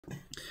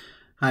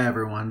Hi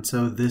everyone.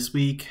 So this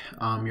week,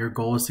 your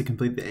goal is to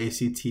complete the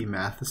ACT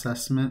math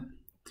assessment.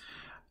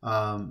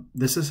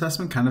 This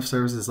assessment kind of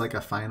serves as like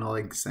a final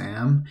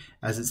exam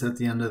as it's at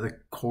the end of the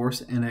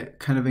course, and it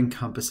kind of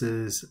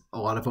encompasses a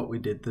lot of what we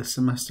did this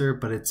semester,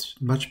 but it's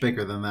much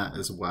bigger than that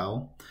as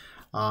well.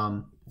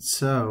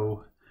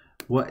 So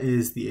what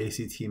is the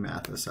ACT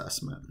math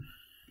assessment?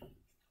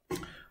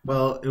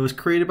 Well, it was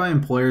created by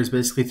employers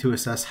basically to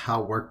assess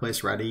how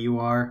workplace ready you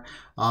are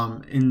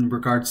in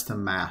regards to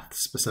math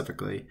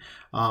specifically.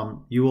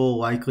 You will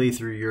likely,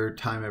 through your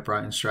time at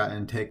Bryant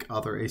Stratton, take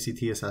other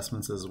ACT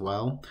assessments as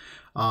well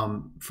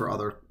for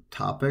other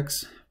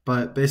topics.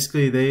 But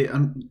basically, they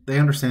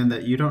understand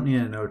that you don't need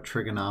to know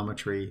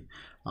trigonometry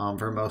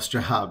for most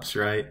jobs,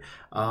 right?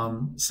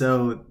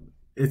 So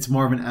it's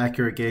more of an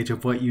accurate gauge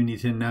of what you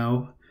need to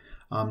know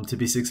to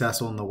be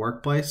successful in the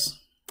workplace.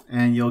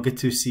 And you'll get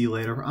to see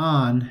later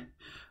on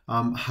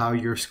how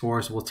your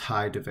scores will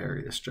tie to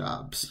various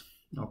jobs.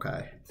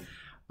 Okay.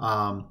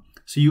 So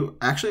you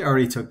actually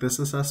already took this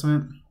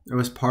assessment. It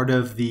was part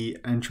of the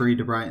entry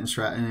to Bryant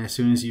Stratton. As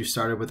soon as you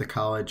started with the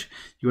college,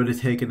 you had to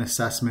take an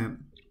assessment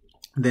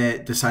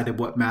that decided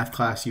what math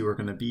class you were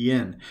going to be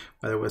in,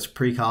 whether it was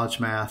pre-college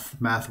math,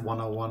 Math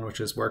 101, which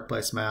is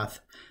workplace math,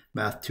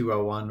 Math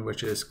 201,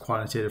 which is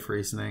quantitative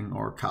reasoning,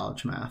 or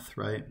college math,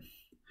 right?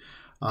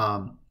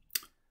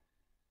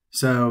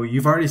 So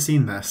you've already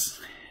seen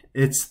this.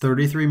 It's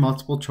 33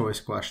 multiple choice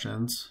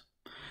questions.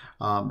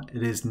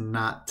 It is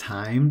not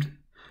timed,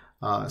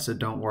 so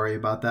don't worry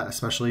about that,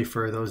 especially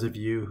for those of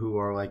you who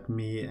are like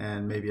me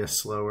and maybe a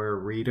slower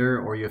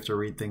reader, or you have to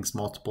read things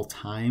multiple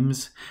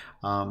times.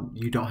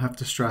 You don't have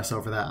to stress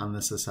over that on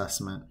this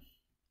assessment.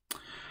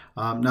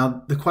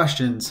 Now the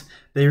questions,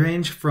 they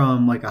range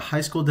from like a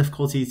high school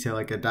difficulty to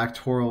like a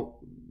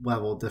doctoral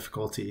level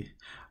difficulty.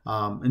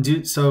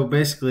 So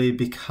basically,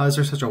 because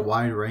there's such a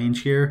wide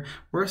range here,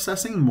 we're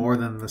assessing more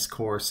than this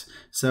course.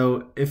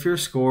 So if your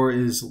score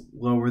is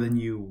lower than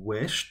you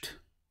wished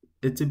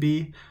it to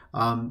be,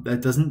 that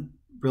doesn't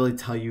really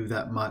tell you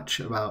that much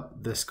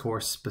about this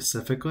course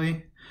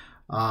specifically.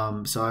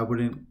 So I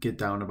wouldn't get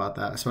down about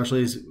that,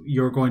 especially as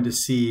you're going to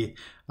see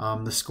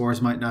the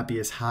scores might not be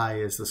as high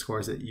as the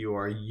scores that you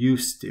are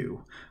used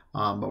to.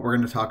 But we're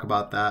going to talk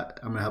about that.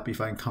 I'm going to help you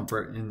find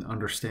comfort in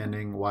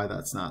understanding why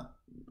that's not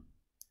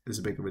as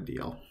big of a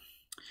deal.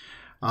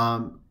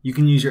 You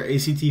can use your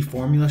ACT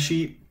formula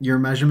sheet, your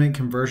measurement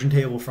conversion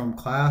table from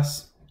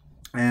class,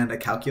 and a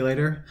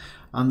calculator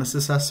on this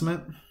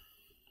assessment.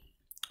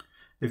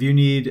 If you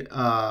need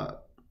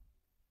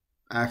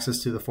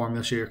access to the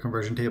formula sheet or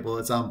conversion table,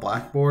 it's on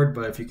Blackboard,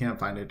 but if you can't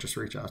find it, just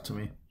reach out to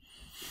me.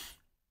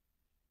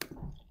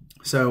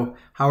 So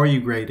how are you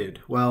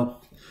graded?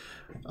 Well,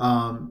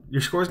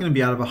 your score is going to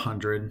be out of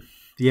 100.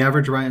 The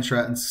average Bryant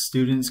Stratton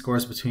student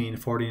scores between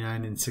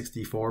 49 and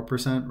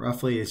 64%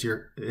 roughly. Is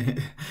your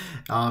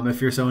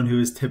if you're someone who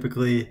is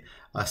typically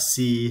a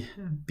C,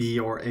 B,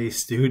 or A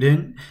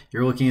student,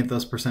 you're looking at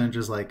those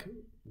percentages like,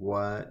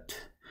 what?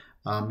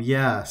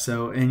 Yeah,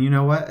 so, and you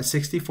know what?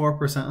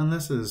 64% on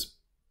this is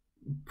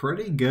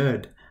pretty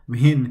good. I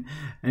mean,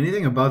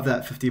 anything above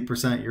that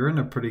 50%, you're in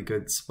a pretty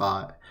good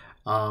spot,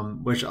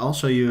 which I'll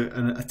show you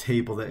a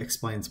table that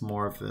explains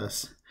more of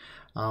this.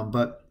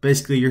 But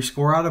basically your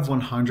score out of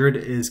 100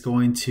 is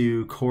going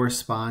to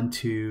correspond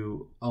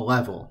to a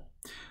level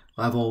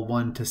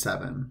 1 to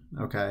 7.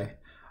 Okay.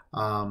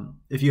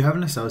 If you have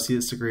an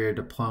associate's degree or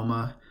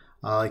diploma,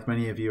 like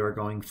many of you are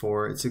going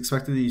for, it's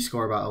expected that you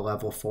score about a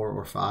level 4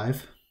 or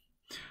 5.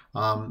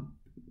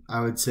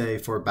 I would say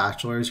for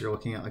bachelor's, you're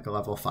looking at like a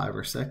level 5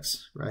 or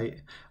 6,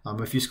 right?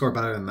 If you score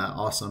better than that,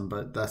 awesome,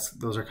 but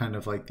those are kind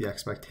of like the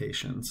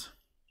expectations.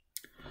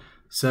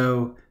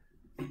 So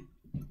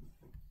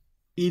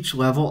each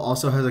level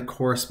also has a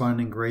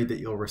corresponding grade that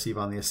you'll receive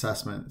on the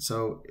assessment.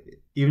 So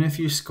even if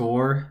you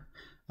score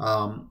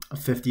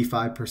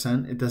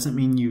 55%, it doesn't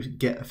mean you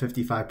get a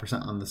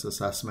 55% on this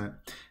assessment.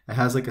 It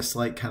has like a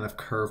slight kind of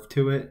curve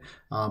to it,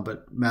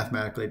 but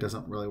mathematically it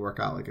doesn't really work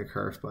out like a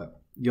curve,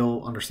 but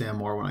you'll understand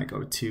more when I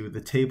go to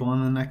the table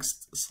on the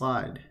next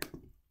slide.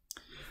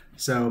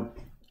 So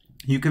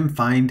you can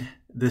find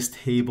this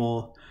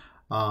table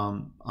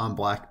on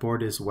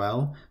Blackboard as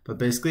well, but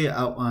basically it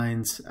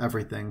outlines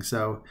everything.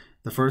 So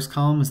the first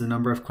column is the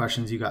number of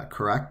questions you got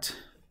correct,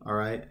 all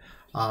right?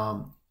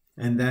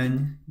 And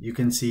then you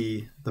can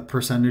see the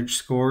percentage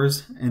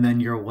scores, and then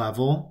your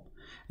level,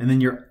 and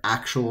then your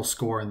actual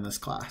score in this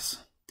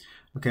class.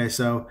 Okay,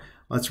 so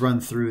let's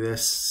run through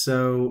this.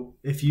 So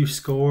if you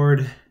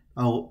scored,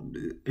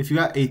 if you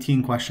got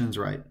 18 questions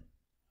right,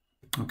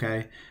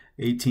 okay,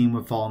 18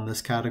 would fall in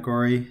this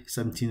category,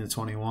 17 to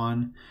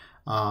 21.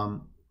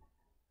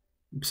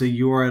 So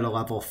you are at a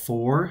level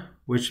 4,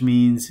 which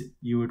means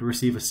you would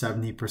receive a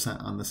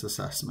 70% on this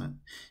assessment.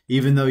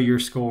 Even though your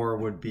score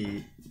would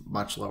be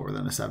much lower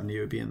than a 70, it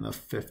would be in the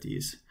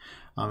 50s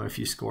if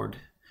you scored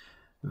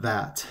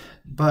that.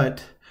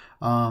 But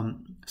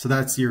so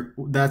that's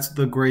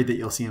the grade that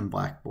you'll see in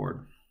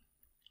Blackboard.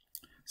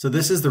 So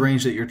this is the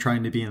range that you're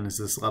trying to be in, is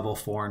this level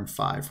 4 and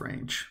 5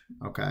 range.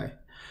 Okay.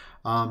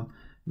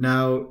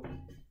 Now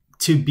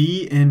to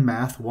be in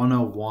Math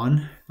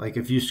 101, like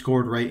if you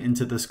scored right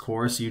into this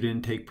course, you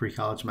didn't take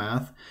pre-college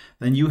math,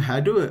 then you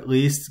had to at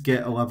least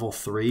get a level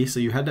 3. So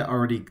you had to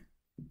already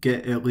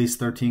get at least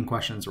 13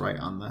 questions right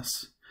on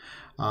this.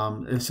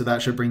 So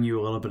that should bring you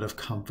a little bit of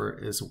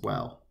comfort as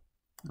well.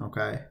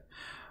 Okay.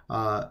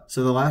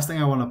 So the last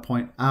thing I want to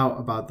point out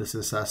about this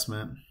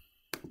assessment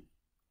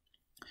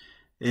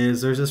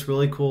is there's this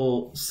really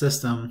cool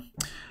system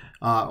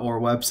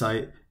or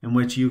website in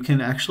which you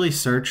can actually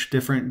search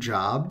different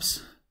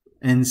jobs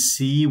and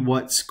see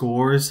what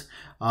scores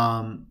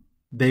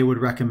they would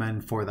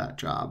recommend for that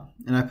job.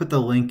 And I put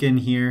the link in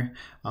here.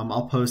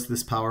 I'll post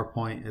this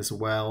PowerPoint as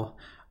well.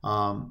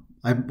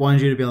 I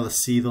wanted you to be able to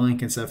see the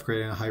link instead of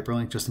creating a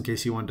hyperlink, just in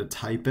case you wanted to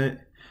type it.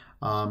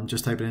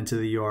 Just type it into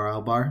the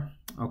URL bar.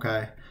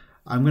 Okay.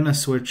 I'm going to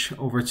switch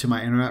over to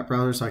my internet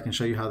browser so I can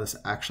show you how this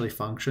actually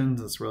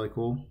functions. It's really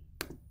cool.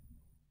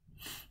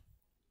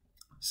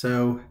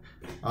 So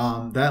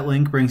that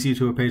link brings you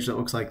to a page that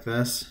looks like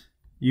this.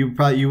 You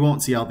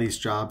won't see all these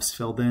jobs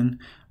filled in.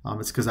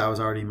 It's because I was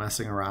already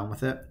messing around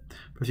with it.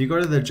 But if you go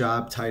to the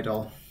job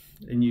title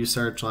and you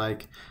search,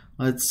 like,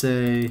 let's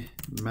say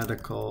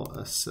medical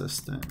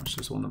assistant, which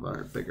is one of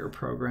our bigger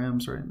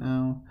programs right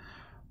now.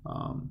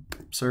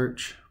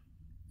 Search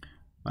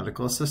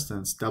medical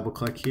assistants, double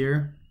click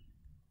here.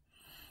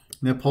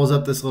 And it pulls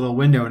up this little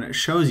window and it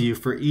shows you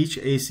for each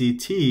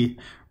ACT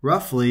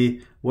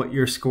roughly what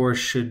your scores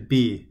should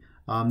be.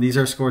 These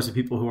are scores of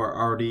people who are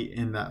already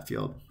in that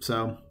field.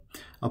 So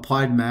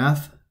applied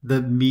math,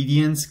 the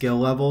median skill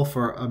level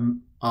for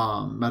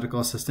a medical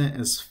assistant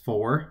is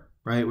 4,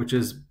 right? Which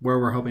is where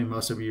we're hoping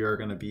most of you are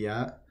going to be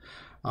at.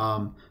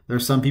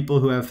 There's some people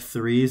who have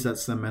 3s,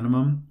 that's the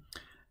minimum.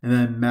 And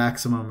then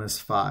maximum is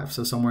 5.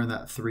 So somewhere in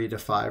that 3 to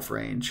 5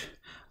 range.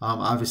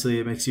 Obviously,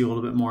 it makes you a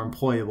little bit more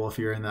employable if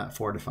you're in that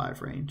 4 to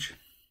 5 range.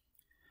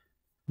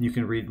 You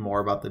can read more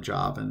about the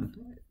job and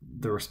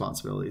the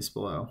responsibilities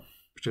below,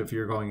 which if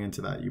you're going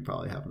into that, you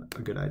probably have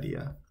a good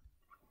idea.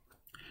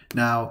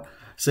 Now,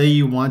 say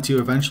you want to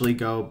eventually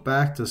go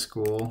back to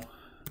school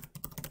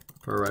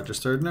for a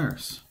registered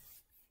nurse.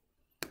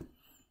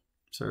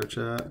 Search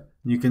it.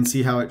 You can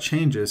see how it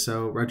changes.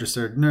 So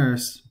registered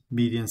nurse,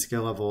 median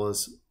skill level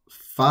is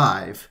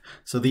 5.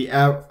 So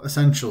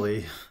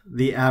essentially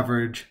the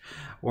average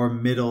or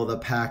middle of the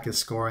pack is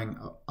scoring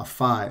a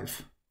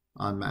 5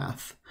 on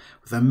math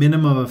with a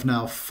minimum of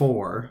now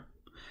 4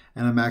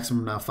 and a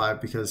maximum now 5,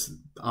 because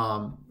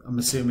I'm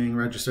assuming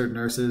registered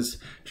nurses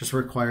just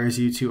requires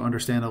you to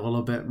understand a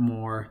little bit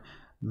more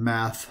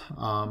math,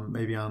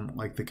 maybe on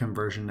like the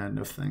conversion end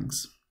of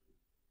things.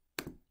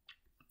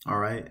 All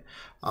right.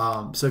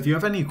 So if you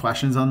have any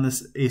questions on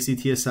this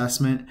ACT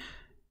assessment,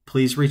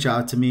 please reach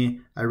out to me.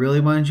 I really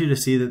wanted you to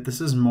see that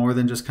this is more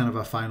than just kind of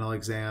a final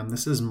exam.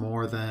 This is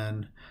more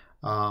than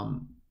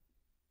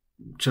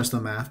just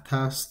a math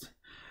test.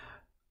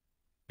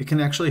 It can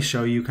actually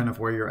show you kind of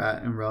where you're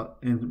at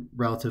in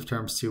relative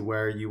terms to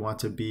where you want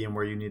to be and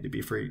where you need to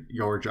be for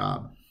your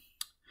job.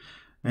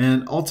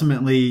 And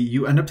ultimately,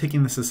 you end up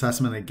taking this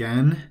assessment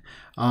again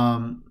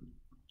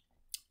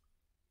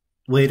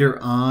later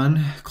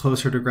on,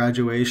 closer to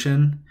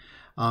graduation,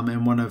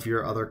 in one of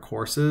your other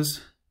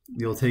courses.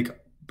 You'll take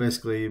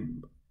basically,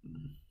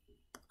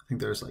 I think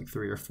there's like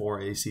 3 or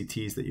 4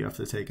 ACTs that you have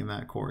to take in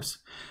that course.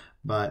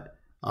 But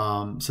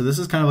so this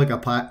is kind of like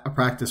a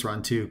practice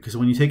run too, because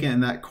when you take it in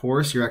that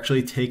course, you're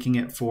actually taking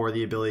it for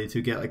the ability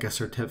to get like a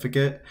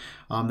certificate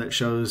that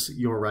shows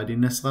your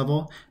readiness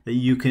level that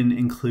you can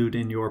include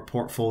in your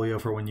portfolio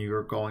for when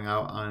you're going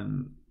out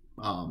on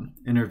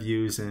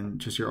interviews and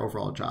just your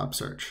overall job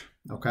search.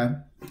 Okay,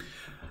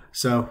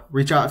 so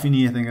reach out if you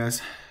need anything,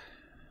 guys.